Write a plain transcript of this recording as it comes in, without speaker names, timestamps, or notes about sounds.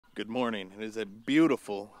Good morning. It is a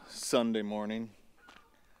beautiful Sunday morning.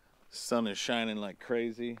 Sun is shining like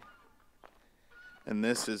crazy. And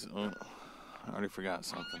this is, oh, I already forgot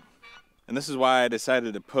something. And this is why I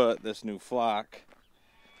decided to put this new flock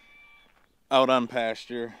out on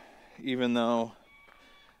pasture, even though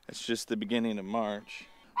it's just the beginning of March.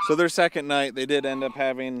 So their second night, they did end up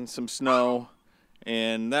having some snow,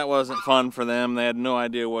 and that wasn't fun for them. They had no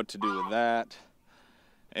idea what to do with that.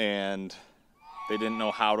 And they didn't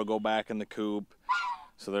know how to go back in the coop,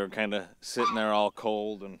 so they were kind of sitting there all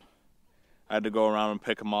cold, and I had to go around and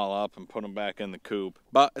pick them all up and put them back in the coop.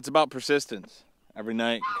 But it's about persistence. Every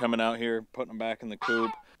night, coming out here, putting them back in the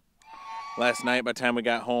coop. Last night, by the time we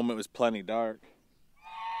got home, it was plenty dark,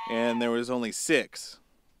 and there was only 6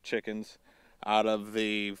 chickens out of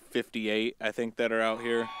the 58, I think, that are out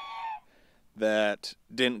here that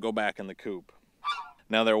didn't go back in the coop.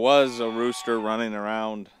 Now, there was a rooster running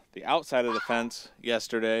around the outside of the fence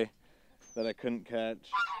yesterday that I couldn't catch,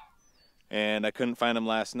 and I couldn't find him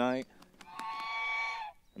last night,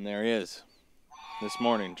 and there he is this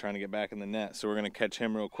morning trying to get back in the net, so we're going to catch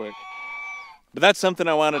him real quick. But that's something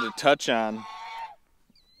I wanted to touch on.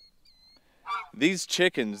 These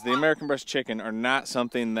chickens, the American Bresse chicken, are not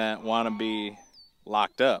something that want to be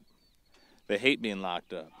locked up. They hate being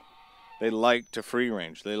locked up. They like to free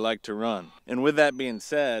range. They like to run. And with that being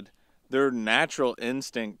said, their natural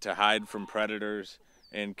instinct to hide from predators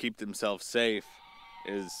and keep themselves safe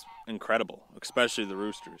is incredible, especially the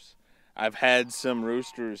roosters. I've had some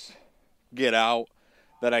roosters get out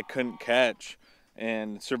that I couldn't catch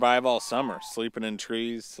and survive all summer, sleeping in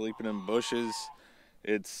trees, sleeping in bushes.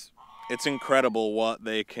 It's incredible what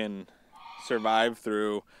they can survive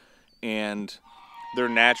through, and their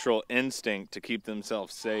natural instinct to keep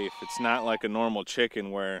themselves safe. It's not like a normal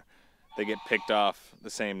chicken where they get picked off the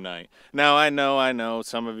same night. Now, I know,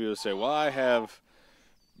 some of you will say, well, I have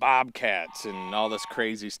bobcats and all this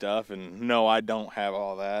crazy stuff, and no, I don't have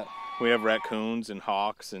all that. We have raccoons and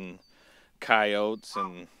hawks and coyotes,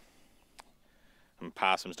 and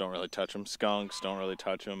possums don't really touch them. Skunks don't really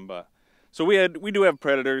touch them, but so we do have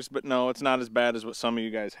predators, but no, it's not as bad as what some of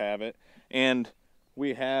you guys have it. And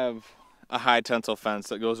we have a high tensile fence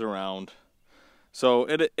that goes around, so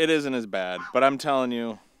it isn't as bad. But I'm telling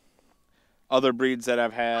you, other breeds that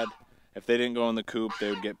I've had, if they didn't go in the coop, they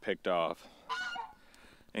would get picked off.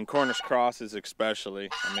 And Cornish crosses especially,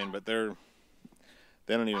 I mean, but they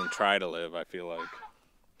don't even try to live, I feel like.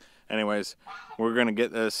 Anyways, we're gonna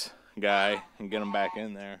get this guy and get him back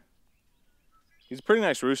in there. He's a pretty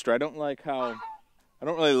nice rooster. I don't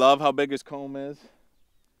really love how big his comb is.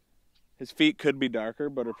 His feet could be darker,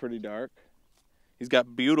 but are pretty dark. He's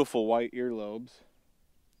got beautiful white earlobes.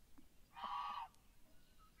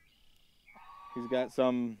 He's got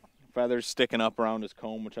some feathers sticking up around his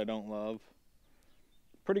comb, which I don't love.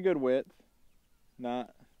 Pretty good width,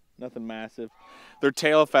 nothing massive. Their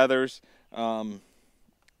tail feathers are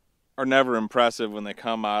never impressive when they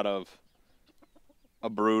come out of a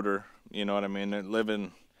brooder. You know what I mean? They're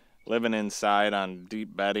living inside on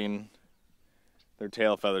deep bedding. Their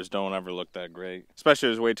tail feathers don't ever look that great. Especially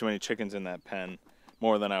there's way too many chickens in that pen,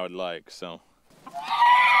 more than I would like, so.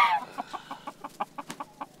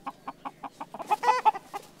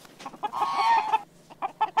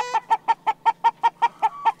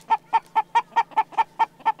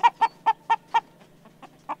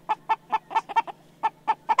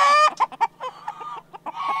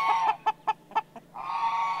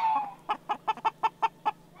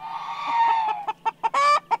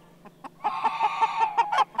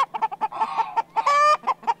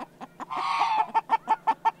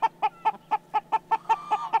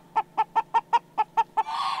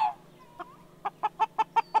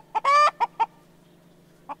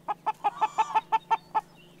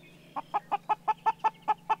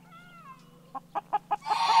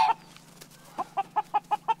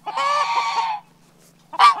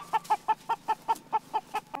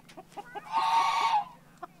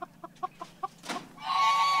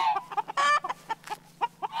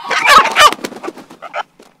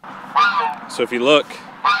 So if you look,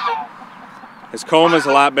 his comb is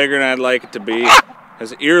a lot bigger than I'd like it to be.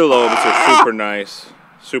 His earlobes are super nice,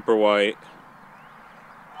 super white.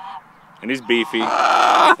 And he's beefy,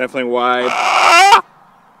 definitely wide.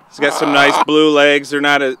 He's got some nice blue legs. They're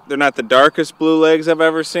not the darkest blue legs I've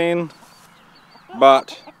ever seen,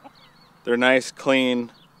 but they're nice,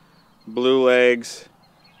 clean blue legs.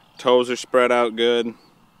 Toes are spread out good.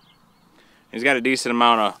 He's got a decent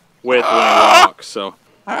amount of width when he walks, so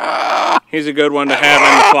he's a good one to have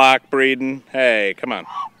in the flock breeding. Hey, come on.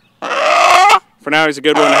 For now, he's a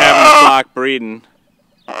good one to have in the flock breeding.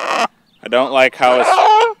 I don't like how his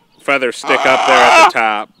feathers stick up there at the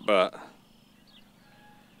top, but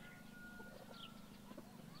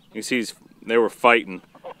You see, they were fighting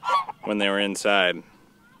when they were inside.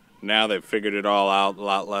 Now they've figured it all out. A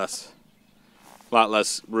lot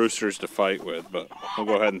less roosters to fight with. But we'll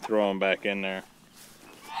go ahead and throw them back in there.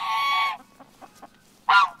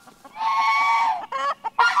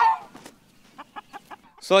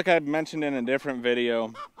 So like I mentioned in a different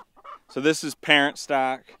video, so this is parent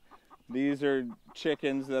stock. These are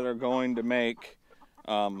chickens that are going to make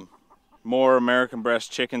more American Bresse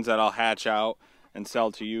chickens that I'll hatch out and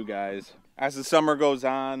sell to you guys. As the summer goes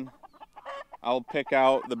on, I'll pick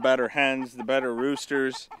out the better hens, the better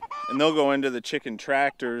roosters, and they'll go into the chicken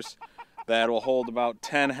tractors that will hold about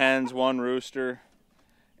 10 hens, 1 rooster,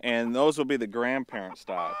 and those will be the grandparent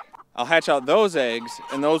stock. I'll hatch out those eggs,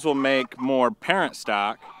 and those will make more parent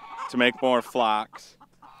stock to make more flocks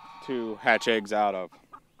to hatch eggs out of.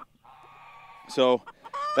 So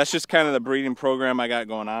that's just kind of the breeding program I got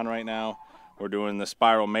going on right now. We're doing the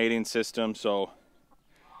spiral mating system, so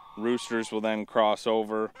roosters will then cross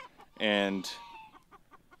over and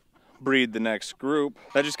breed the next group.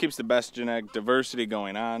 That just keeps the best genetic diversity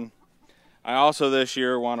going on. I also this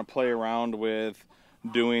year want to play around with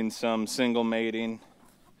doing some single mating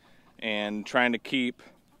and trying to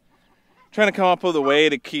come up with a way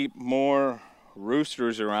to keep more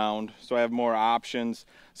roosters around so I have more options.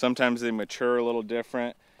 Sometimes they mature a little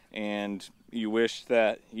different and you wish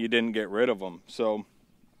that you didn't get rid of them. So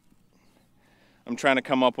I'm trying to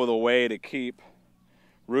come up with a way to keep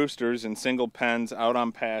roosters in single pens out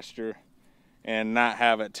on pasture and not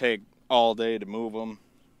have it take all day to move them.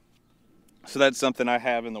 So that's something I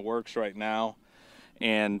have in the works right now.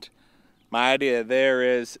 And my idea there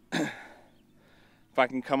is if I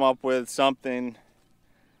can come up with something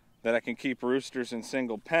that I can keep roosters in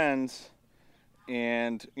single pens,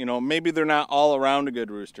 and you know, maybe they're not all around a good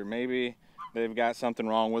rooster, maybe they've got something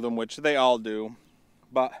wrong with them, which they all do,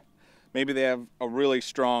 but maybe they have a really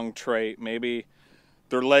strong trait. Maybe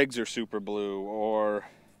their legs are super blue, or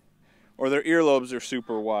their earlobes are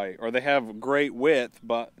super white, or they have great width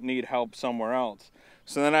but need help somewhere else.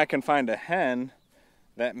 So then I can find a hen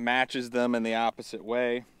that matches them in the opposite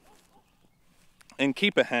way and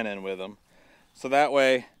keep a hen in with them. So that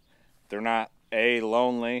way they're not A,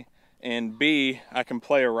 lonely, and B, I can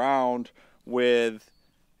play around with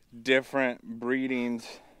different breedings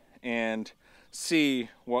and see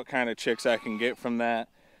what kind of chicks I can get from that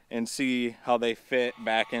and see how they fit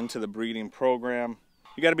back into the breeding program.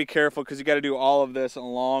 You got to be careful because you got to do all of this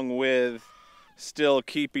along with still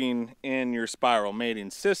keeping in your spiral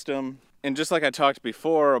mating system. And just like I talked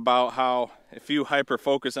before about how if you hyper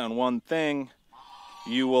focus on one thing,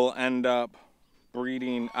 you will end up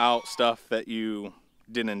breeding out stuff that you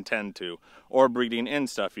didn't intend to, or breeding in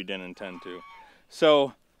stuff you didn't intend to.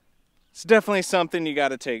 So it's definitely something you got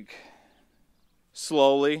to take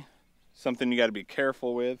slowly, something you got to be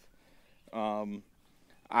careful with.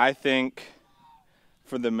 I think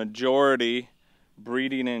for the majority,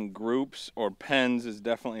 breeding in groups or pens is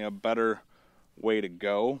definitely a better way to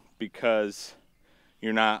go because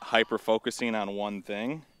you're not hyper focusing on one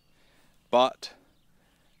thing. But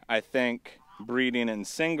I think breeding in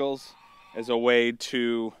singles is a way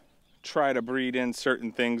to try to breed in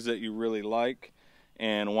certain things that you really like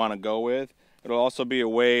and want to go with. It'll also be a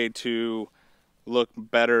way to look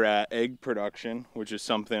better at egg production, which is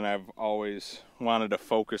something I've always wanted to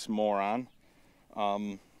focus more on.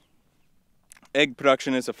 Egg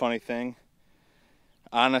production is a funny thing.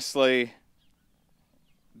 Honestly,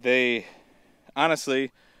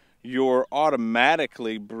 you're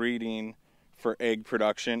automatically breeding for egg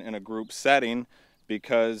production in a group setting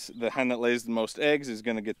because the hen that lays the most eggs is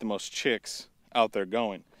going to get the most chicks out there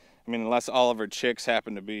going. I mean, unless all of her chicks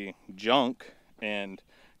happen to be junk and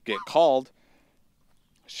get called,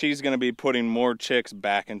 she's going to be putting more chicks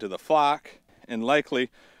back into the flock, and likely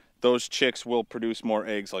those chicks will produce more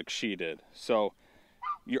eggs like she did. So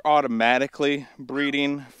you're automatically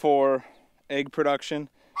breeding for egg production,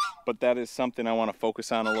 but that is something I want to focus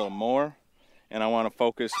on a little more, and I want to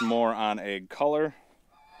focus more on egg color,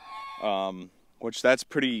 which that's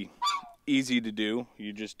pretty easy to do.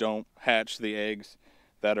 You just don't hatch the eggs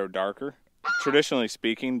that are darker. Traditionally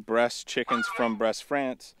speaking, Bresse chickens from Bresse,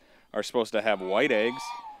 France are supposed to have white eggs.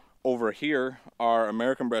 Over here, our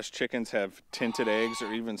American Bresse chickens have tinted eggs,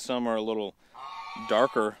 or even some are a little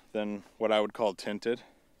darker than what I would call tinted.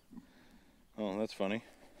 Oh, that's funny.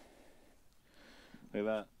 Look at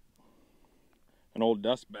that. An old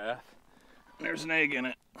dust bath. There's an egg in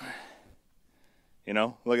it. You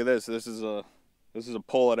know, look at this. This is a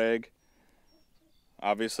pullet egg.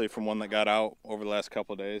 Obviously from one that got out over the last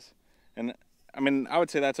couple of days. And I mean, I would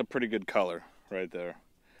say that's a pretty good color right there.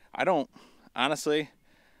 Honestly,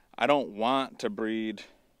 I don't want to breed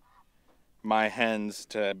my hens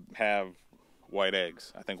to have white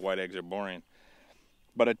eggs. I think white eggs are boring.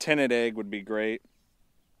 But a tinted egg would be great.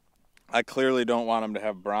 I clearly don't want them to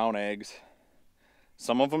have brown eggs.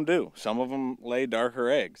 Some of them do. Some of them lay darker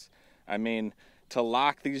eggs. I mean, to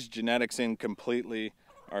lock these genetics in completely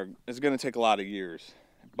is going to take a lot of years.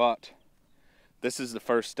 But this is the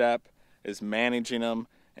first step, is managing them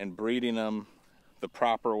and breeding them the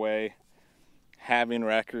proper way, having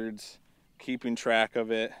records, keeping track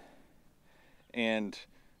of it. And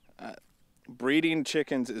breeding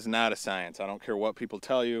chickens is not a science. I don't care what people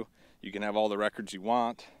tell you. You can have all the records you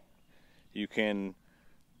want. You can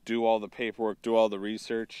do all the paperwork, do all the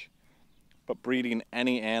research. But breeding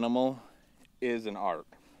any animal is an art.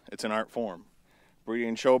 It's an art form.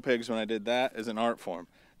 Breeding show pigs, when I did that, is an art form.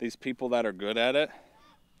 These people that are good at it,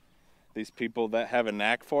 these people that have a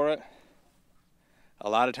knack for it, a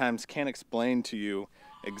lot of times can't explain to you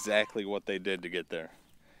exactly what they did to get there.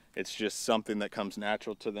 It's just something that comes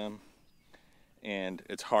natural to them, and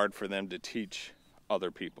it's hard for them to teach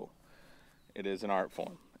other people. It is an art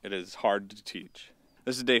form. It is hard to teach.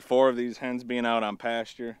 This is day 4 of these hens being out on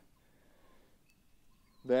pasture.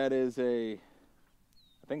 That is I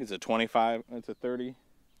think it's a 25, it's a 30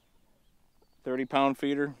 pound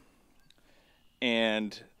feeder,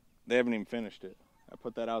 and they haven't even finished it. I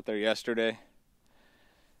put that out there yesterday,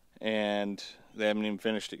 and they haven't even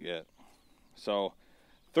finished it yet. So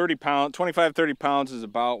 25, 30 pounds is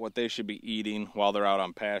about what they should be eating while they're out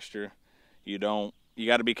on pasture. You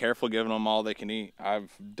got to be careful giving them all they can eat.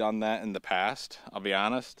 I've done that in the past, I'll be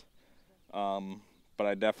honest. But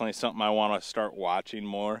I definitely something I want to start watching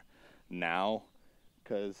more now,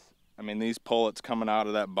 because I mean, these pullets coming out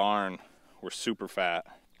of that barn were super fat,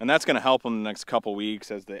 and that's going to help them the next couple weeks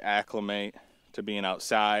as they acclimate to being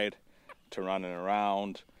outside, to running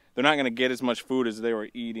around. They're not going to get as much food as they were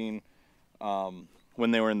eating when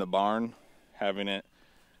they were in the barn, having it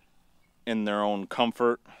in their own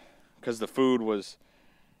comfort, because the food was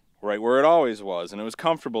right where it always was, and it was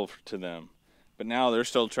comfortable to them. But now they're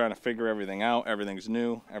still trying to figure everything out. Everything's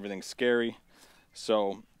new, everything's scary.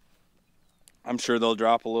 So I'm sure they'll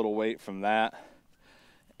drop a little weight from that.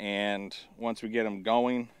 And once we get them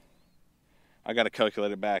going, I got to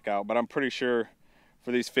calculate it back out. But I'm pretty sure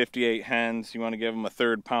for these 58 hens, you want to give them a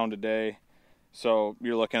 1/3 pound a day. So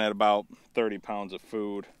you're looking at about 30 pounds of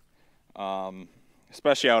food.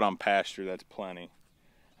 Especially out on pasture, that's plenty.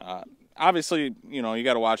 Obviously, you know, you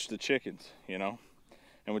got to watch the chickens, you know.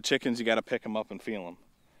 And with chickens, you got to pick them up and feel them.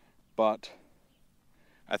 But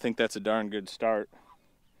I think that's a darn good start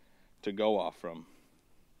to go off from.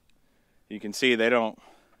 You can see they don't.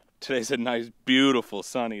 Today's a nice, beautiful,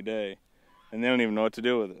 sunny day, and they don't even know what to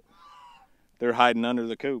do with it. They're hiding under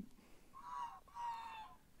the coop.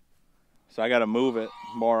 So I got to move it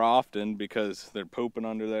more often because they're pooping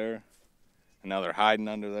under there, and now they're hiding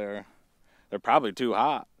under there. They're probably too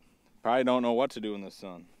hot. Probably don't know what to do in the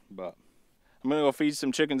sun, but I'm going to go feed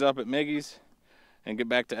some chickens up at Miggy's and get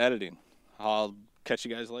back to editing. I'll catch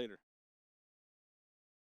you guys later.